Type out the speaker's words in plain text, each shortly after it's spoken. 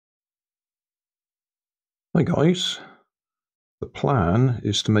Hi guys, the plan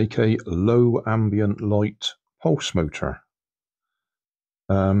is to make a low ambient light pulse motor.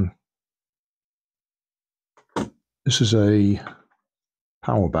 This is a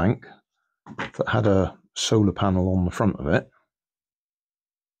power bank that had a solar panel on the front of it.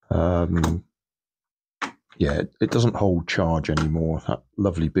 Yeah, it doesn't hold charge anymore, that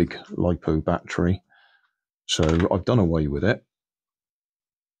lovely big LiPo battery. So I've done away with it.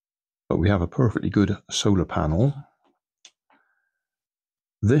 But we have a perfectly good solar panel.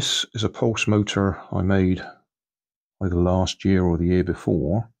 This is a pulse motor I made either last year or the year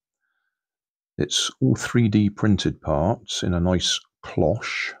before. It's all 3D printed parts in a nice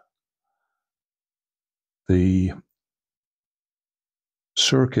cloche. The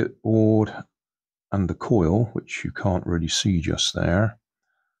circuit board and the coil, which you can't really see just there,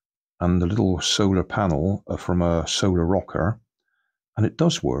 and the little solar panel are from a solar rocker, and it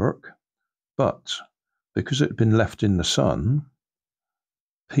does work, but because it had been left in the sun,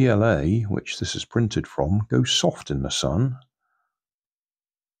 PLA, which this is printed from, goes soft in the sun,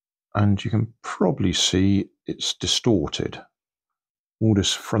 and you can probably see it's distorted. All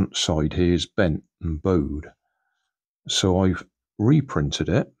this front side here is bent and bowed. So I've reprinted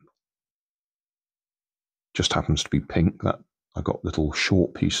it. Just happens to be pink. That I got little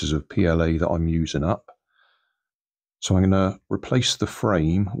short pieces of PLA that I'm using up. So I'm going to replace the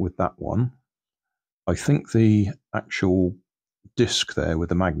frame with that one. I think the actual disc there with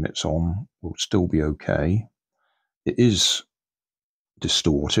the magnets on will still be okay. It is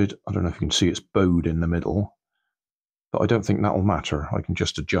distorted. I don't know if you can see it's bowed in the middle, but I don't think that will matter. I can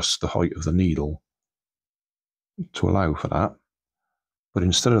just adjust the height of the needle to allow for that. But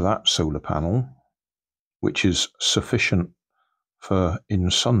instead of that solar panel, which is sufficient for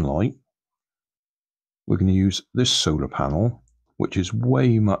in sunlight, we're going to use this solar panel, which is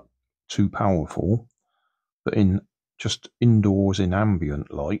way much too powerful, but in just indoors in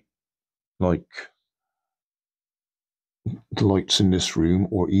ambient light, like the lights in this room,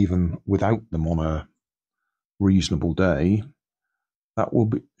 or even without them on a reasonable day, that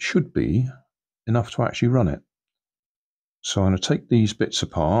should be enough to actually run it. So I'm going to take these bits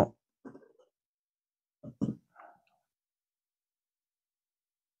apart.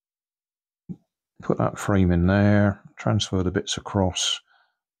 Put that frame in there, transfer the bits across,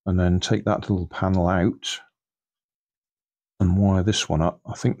 and then take that little panel out and wire this one up.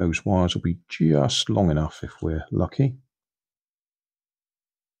 I think those wires will be just long enough if we're lucky.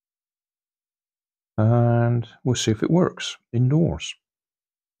 And we'll see if it works indoors.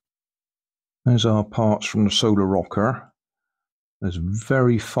 There's our parts from the solar rocker. There's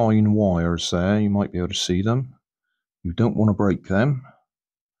very fine wires there. You might be able to see them. You don't want to break them.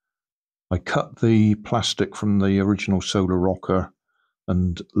 I cut the plastic from the original solar rocker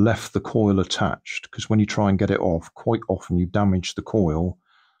and left the coil attached, because when you try and get it off, quite often you damage the coil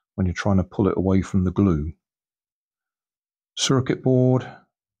when you're trying to pull it away from the glue. Circuit board,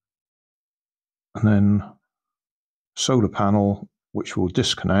 and then solar panel, which will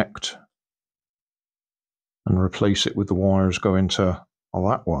disconnect and replace it with the wires going to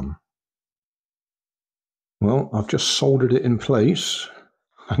that one. Well, I've just soldered it in place,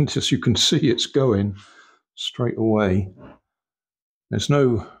 and as you can see, it's going straight away. There's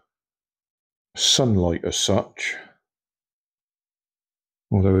no sunlight as such,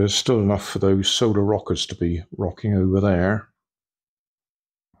 although there's still enough for those solar rockers to be rocking over there.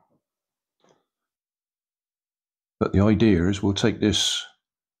 But the idea is we'll take this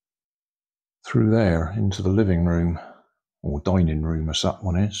through there into the living room, or dining room as that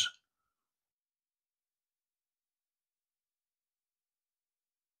one is.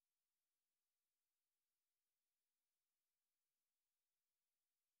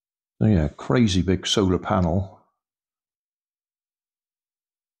 So yeah, crazy big solar panel.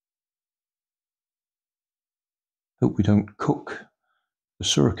 Hope we don't cook the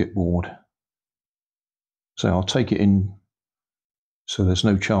circuit board. So I'll take it in so there's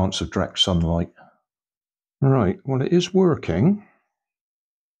no chance of direct sunlight. Right, well, it is working.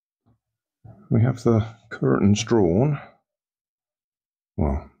 We have the curtains drawn.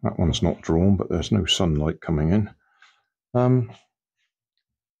 Well, that one's not drawn, but there's no sunlight coming in.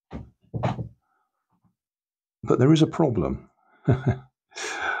 But there is a problem.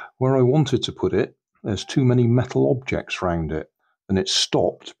 Where I wanted to put it, there's too many metal objects around it, and it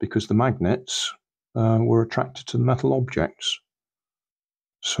stopped because the magnets were attracted to the metal objects.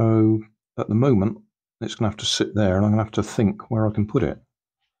 So at the moment, it's going to have to sit there, and I'm going to have to think where I can put it.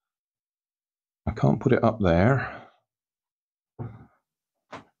 I can't put it up there.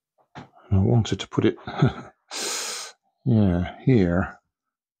 I wanted to put it, yeah, here.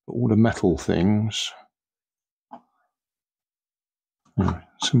 But all the metal things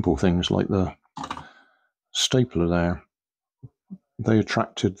Simple things like the stapler there. They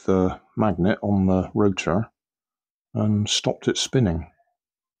attracted the magnet on the rotor and stopped it spinning.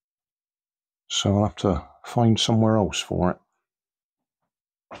 So I'll have to find somewhere else for it.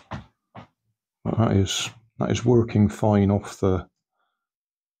 But that is working fine off the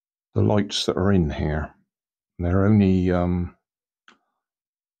lights that are in here. They're only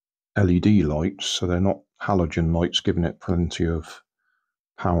LED lights, so they're not halogen lights, giving it plenty of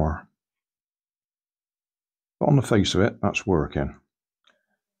power. But on the face of it, that's working.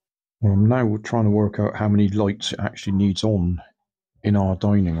 Well, I'm now trying to work out how many lights it actually needs on in our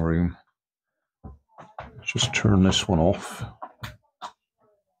dining room. Let's just turn this one off.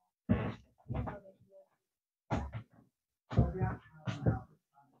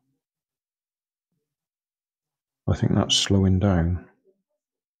 I think that's slowing down.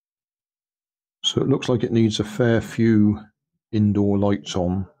 So it looks like it needs a fair few indoor lights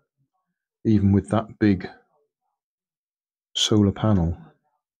on, even with that big solar panel.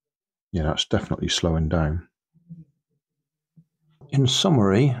 Yeah, that's definitely slowing down. In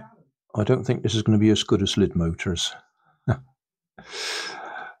summary, I don't think this is going to be as good as lid motors.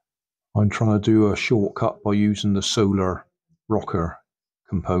 I'm trying to do a shortcut by using the solar rocker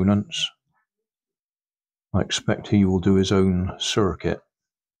components. I expect he will do his own circuit.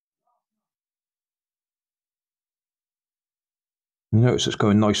 You notice it's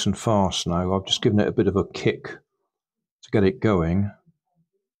going nice and fast now. I've just given it a bit of a kick to get it going,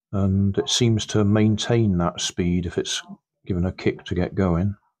 and it seems to maintain that speed if it's given a kick to get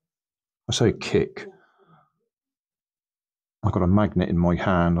going. I say kick. I've got a magnet in my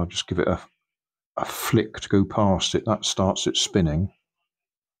hand. I'll just give it a flick to go past it. That starts it spinning.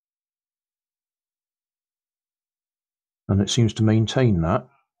 And it seems to maintain that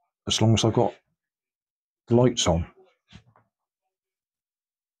as long as I've got the lights on.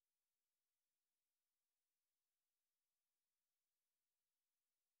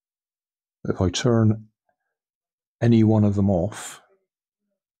 If I turn any one of them off,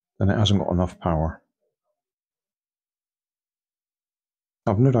 then it hasn't got enough power.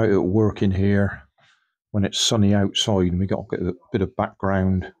 I've no doubt it'll work in here when it's sunny outside and we got a bit of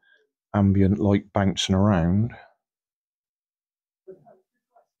background ambient light bouncing around.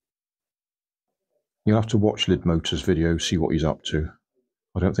 You'll have to watch Lid Motor's video, see what he's up to.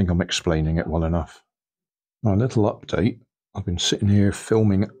 I don't think I'm explaining it well enough. Now, a little update. I've been sitting here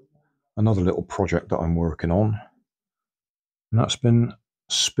filming another little project that I'm working on, and that's been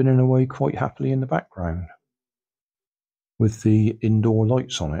spinning away quite happily in the background with the indoor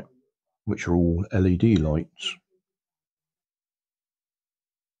lights on it, which are all LED lights.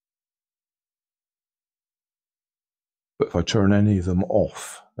 But if I turn any of them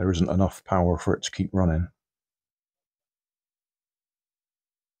off, there isn't enough power for it to keep running.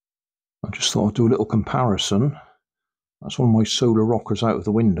 I just thought I'd do a little comparison. That's one of my solar rockers out of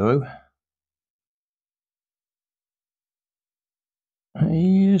the window.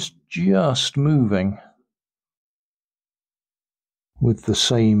 He is just moving with the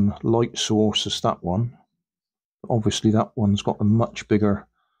same light source as that one. Obviously that one's got a much bigger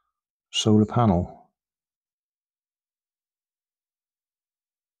solar panel.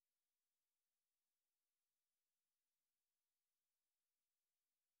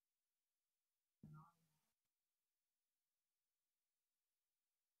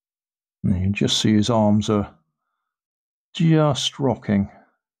 And you can just see his arms are just rocking.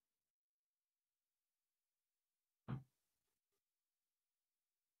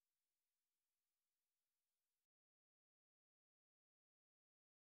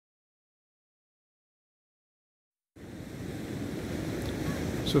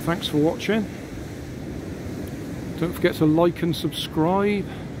 So thanks for watching. Don't forget to like and subscribe.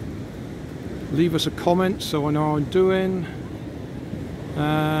 Leave us a comment so I know how I'm doing.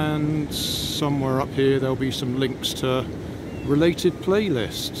 And somewhere up here there'll be some links to related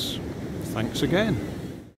playlists. Thanks again.